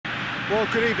Well,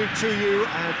 good evening to you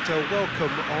and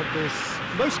welcome on this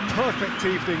most perfect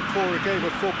evening for a game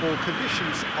of football.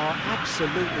 Conditions are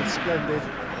absolutely splendid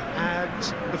and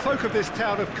the folk of this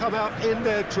town have come out in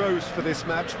their droves for this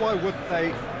match. Why wouldn't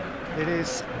they? It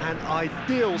is an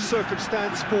ideal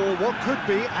circumstance for what could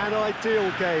be an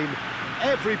ideal game.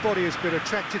 Everybody has been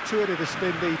attracted to it. It has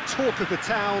been the talk of the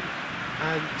town,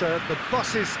 and the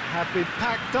buses have been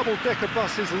packed, double-decker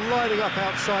buses lining up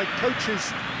outside.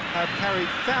 Coaches have carried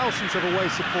thousands of away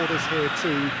supporters here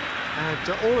too, and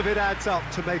all of it adds up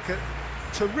to make a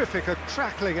terrific, a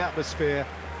crackling atmosphere.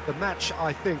 The match,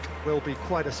 I think, will be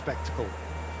quite a spectacle.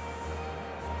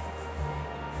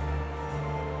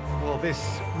 Well,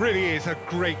 this really is a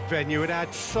great venue. It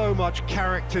adds so much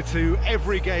character to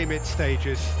every game it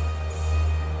stages.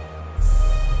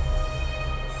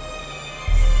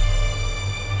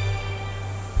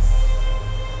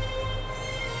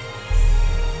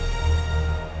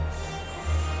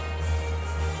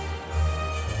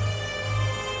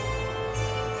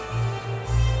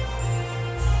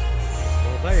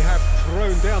 They have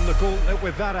thrown down the gauntlet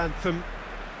with that anthem.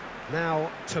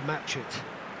 Now to match it.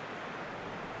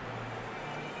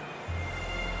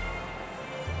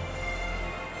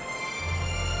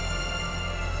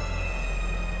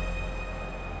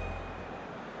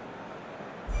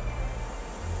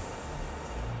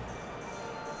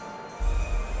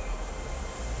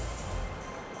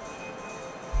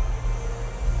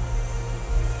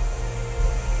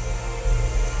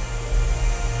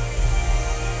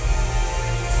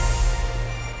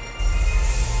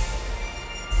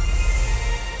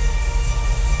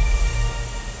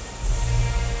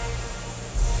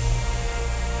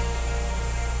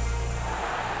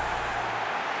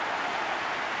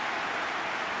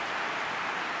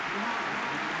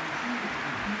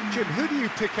 Jim, who do you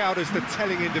pick out as the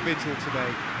telling individual today?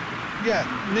 Yeah,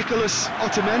 Nicholas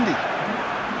Otamendi.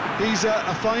 He's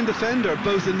a fine defender,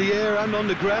 both in the air and on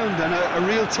the ground, and a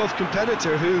real tough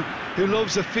competitor who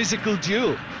loves a physical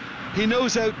duel. He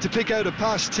knows how to pick out a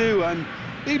pass too, and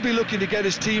he'd be looking to get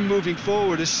his team moving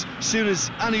forward as soon as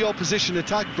any opposition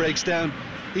attack breaks down.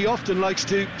 He often likes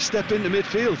to step into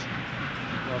midfield.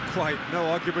 Well, quite no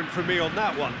argument from me on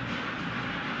that one.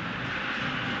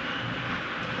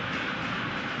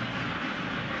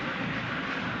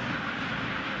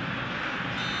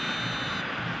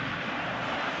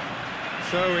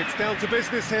 So it's down to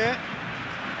business here.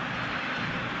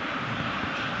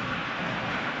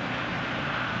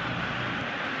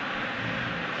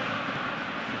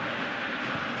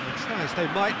 They try as they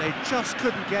might, they just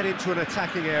couldn't get into an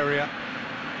attacking area.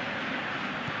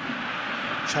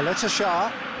 Shah.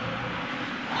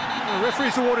 The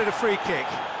referee's awarded a free kick.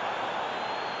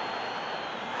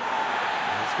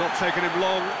 It's not taken him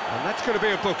long, and that's going to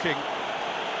be a booking.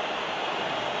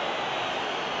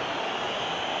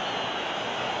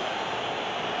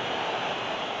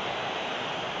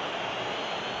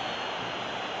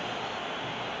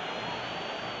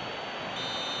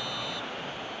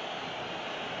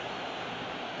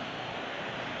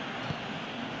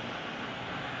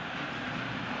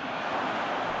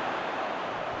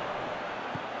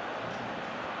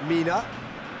 Mina.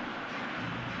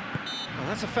 Oh,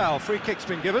 that's a foul. Free kick's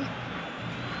been given.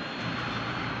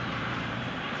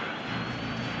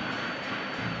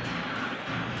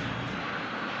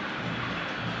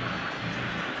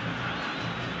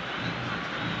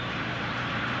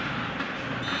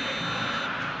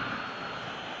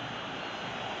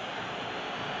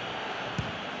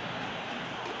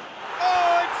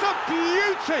 Oh, it's a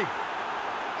beauty!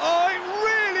 Oh, it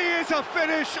really is a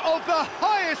finish of the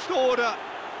highest order.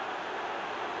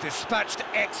 Dispatched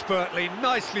expertly,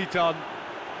 nicely done.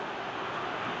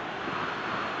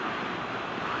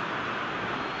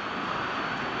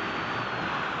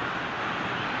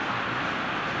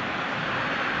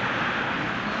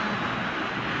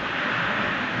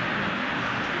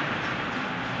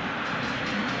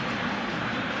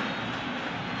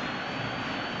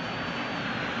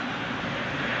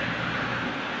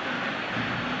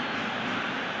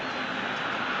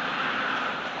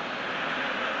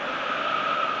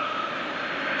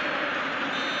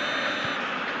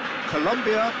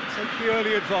 Colombia take the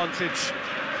early advantage.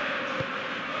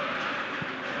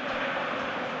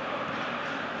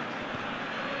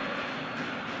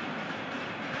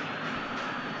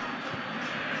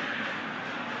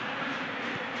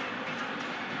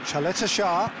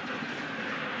 Shah.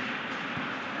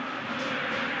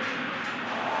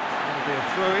 That'll be a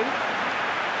throw-in.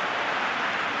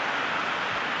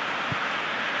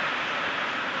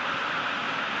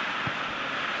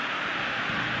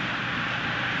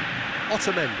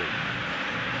 Otamendi.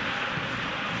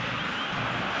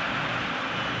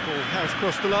 Ball has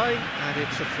crossed the line, and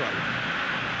it's a throw.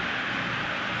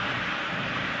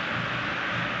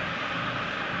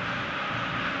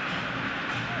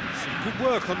 Some good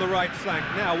work on the right flank.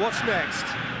 Now, what's next?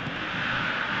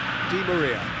 Di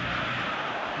Maria.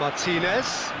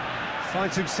 Martinez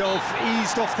finds himself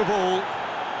eased off the ball.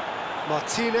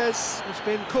 Martinez has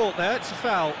been caught there, it's a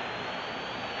foul.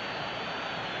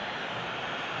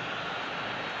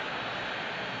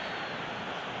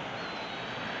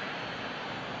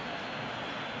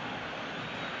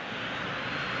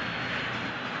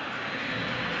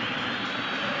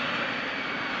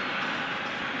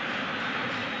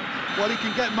 Well, he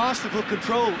can get masterful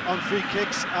control on free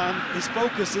kicks, and his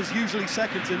focus is usually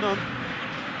second to none.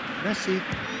 Messi!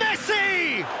 That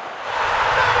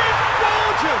is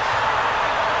gorgeous!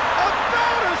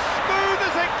 About as smooth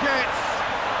as it gets!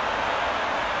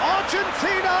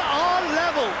 Argentina are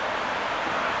level!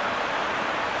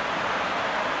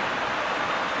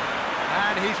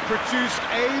 And he's produced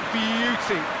a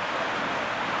beauty.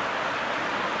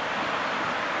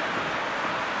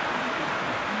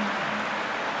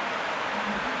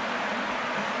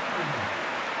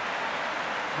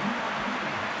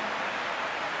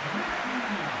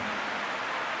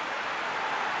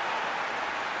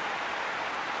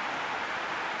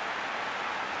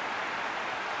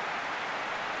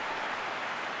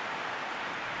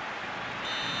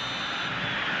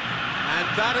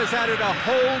 That has added a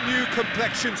whole new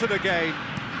complexion to the game.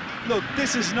 Look,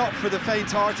 this is not for the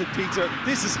faint-hearted, Peter.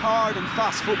 This is hard and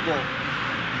fast football.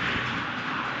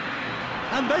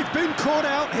 And they've been caught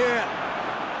out here.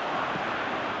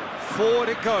 Forward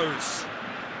it goes.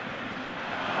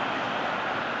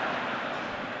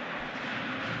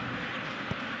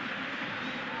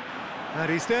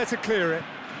 And he's there to clear it.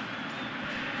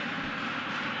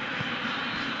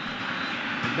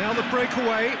 And now the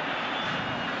breakaway.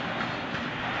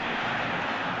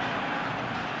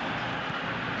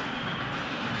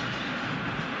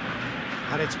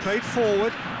 And it's played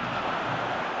forward.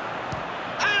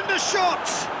 And a shot!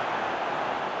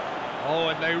 Oh,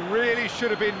 and they really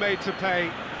should have been made to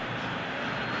pay.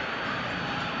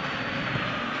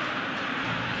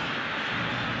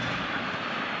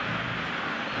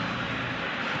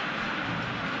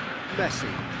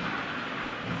 Messi.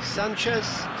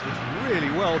 Sanchez did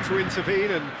really well to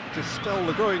intervene and dispel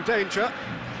the growing danger.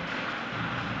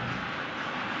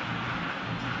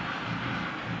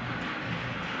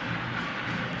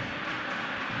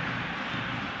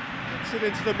 It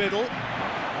into the middle.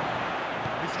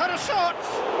 He's had a shot!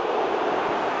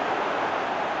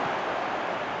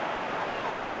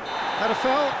 Had a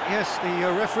foul? Yes,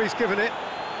 the referee's given it.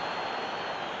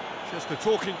 Just a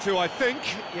talking to, I think.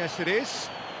 Yes, it is.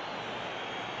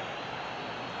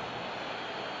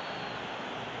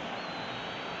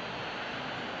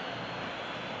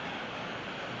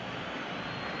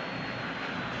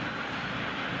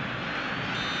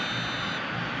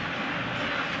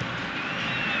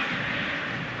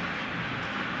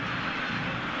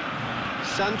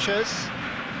 Sanchez.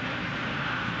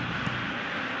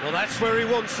 Well, that's where he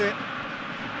wants it.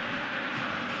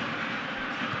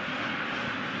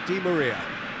 Di Maria.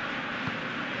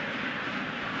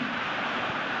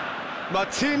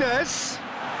 Martinez.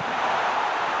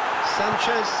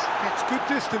 Sanchez gets good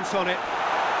distance on it.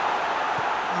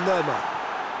 Lerma.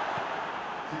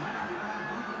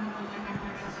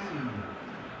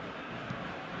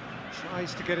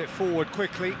 Tries to get it forward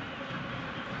quickly.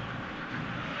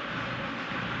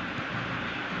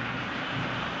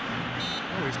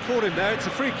 Oh, he's caught him there, it's a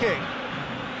free kick.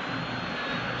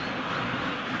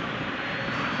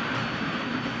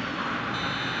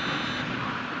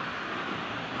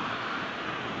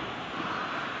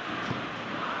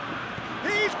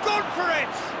 He's gone for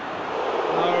it!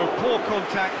 No, poor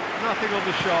contact, nothing on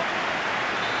the shot.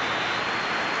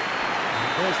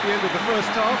 There's the end of the first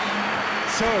half.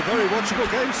 So, a very watchable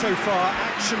game so far.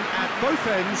 Action at both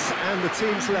ends and the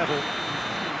team's level.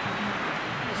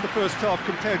 The first half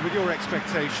compared with your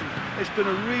expectation? It's been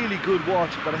a really good watch,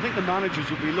 but I think the managers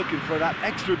will be looking for that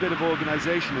extra bit of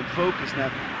organisation and focus now,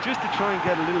 just to try and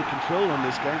get a little control on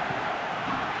this game.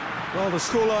 Well, the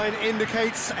scoreline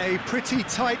indicates a pretty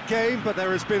tight game, but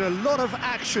there has been a lot of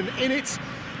action in it,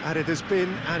 and it has been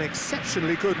an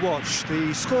exceptionally good watch.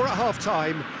 The score at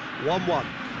half-time, 1-1.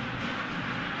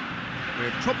 We're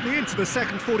promptly into the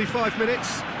second 45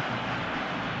 minutes.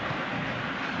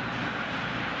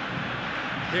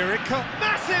 Here it comes,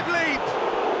 massive leap!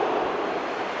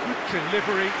 Good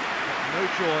delivery, no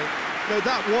joy. Now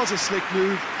that was a slick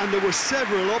move, and there were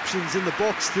several options in the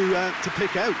box to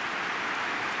pick out.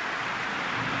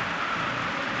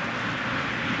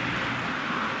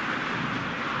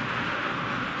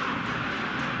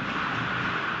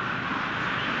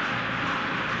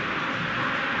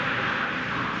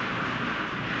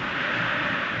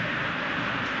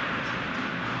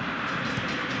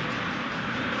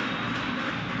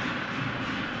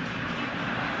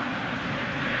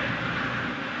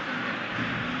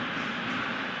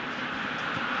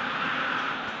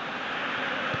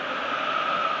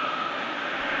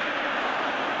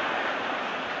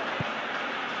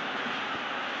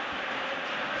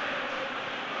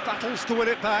 battles to win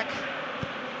it back.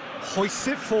 Hoists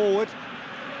it forward.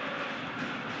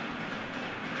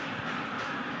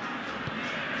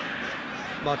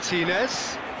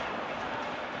 Martinez.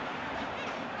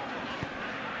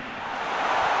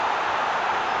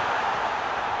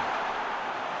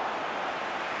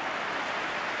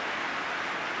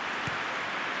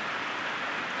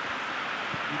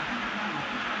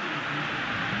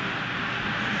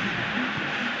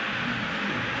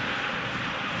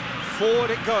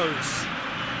 Forward it goes.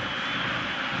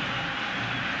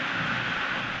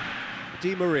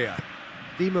 Di Maria.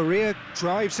 Di Maria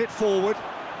drives it forward.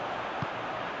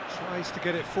 Tries to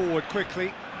get it forward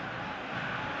quickly.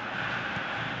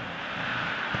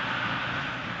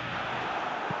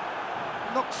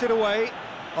 Knocks it away.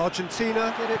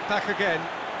 Argentina get it back again.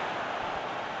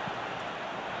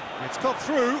 It's got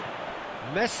through.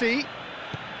 Messi.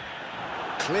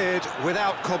 Cleared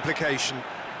without complication.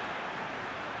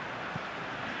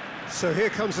 So here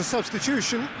comes the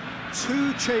substitution.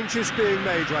 2 changes being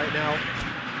made right now.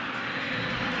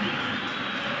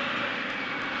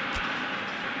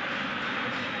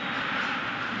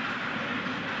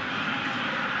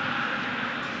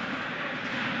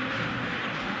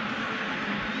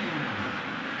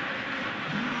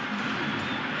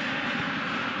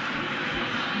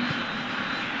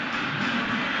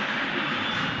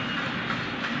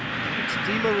 It's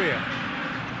Di Maria.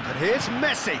 And here's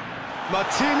Messi.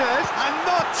 Martinez, and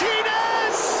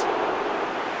Martinez!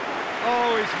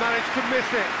 Oh, he's managed to miss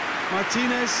it.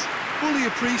 Martinez fully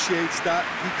appreciates that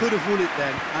he could have won it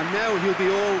then, and now he'll be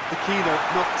all the keener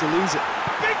not to lose it.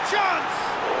 Big chance!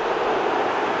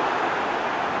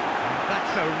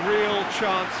 That's a real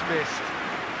chance missed.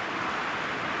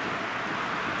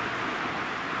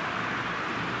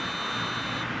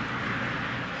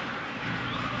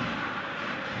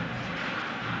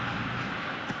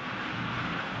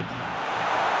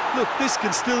 Look, this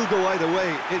can still go either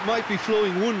way. It might be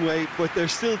flowing one way, but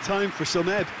there's still time for some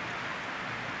ebb.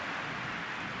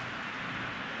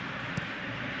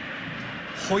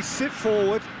 Hoists it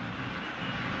forward.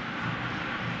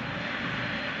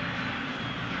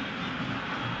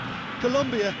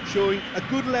 Colombia showing a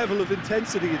good level of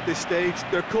intensity at this stage.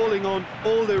 They're calling on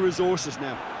all their resources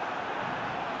now.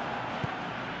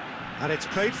 And it's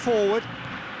played forward.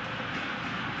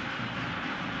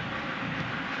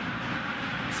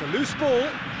 It's a loose ball.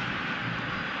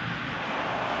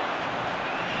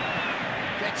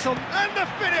 Gets on, and the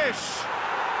finish!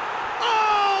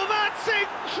 Oh, that's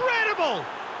incredible!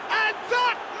 And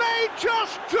that may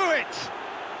just do it!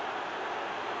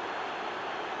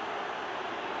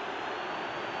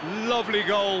 Lovely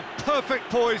goal,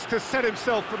 perfect poise to set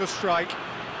himself for the strike.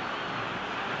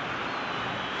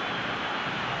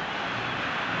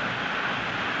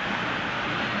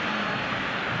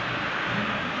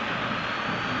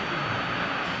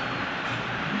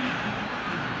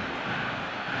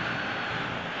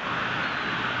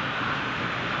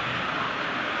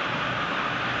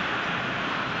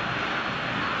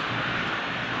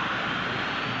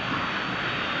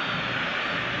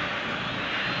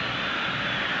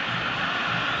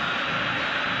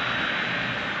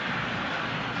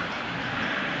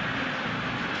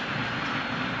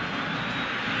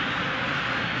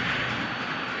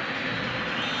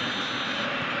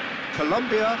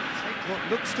 Colombia take what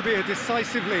looks to be a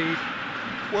decisive lead.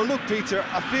 Well, look, Peter,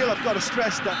 I feel I've got to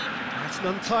stress that... That's an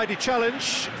untidy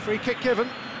challenge. Free kick given.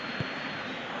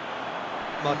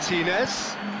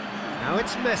 Martinez. Now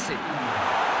it's Messi.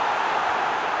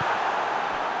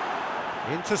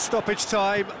 Into stoppage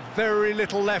time. Very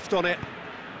little left on it.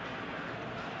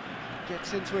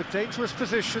 Gets into a dangerous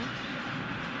position.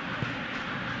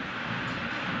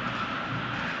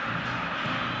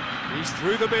 He's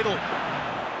through the middle.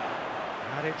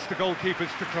 And it's the goalkeepers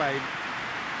to claim.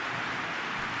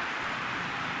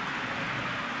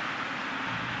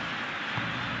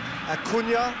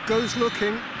 Acuna goes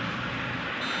looking.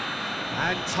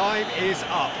 And time is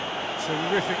up.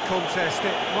 Terrific contest.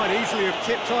 It might easily have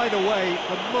tipped either way.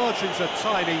 The margins are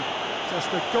tiny.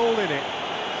 Just a goal in it.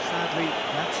 Sadly,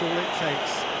 that's all it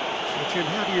takes. So, Jim,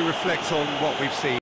 how do you reflect on what we've seen?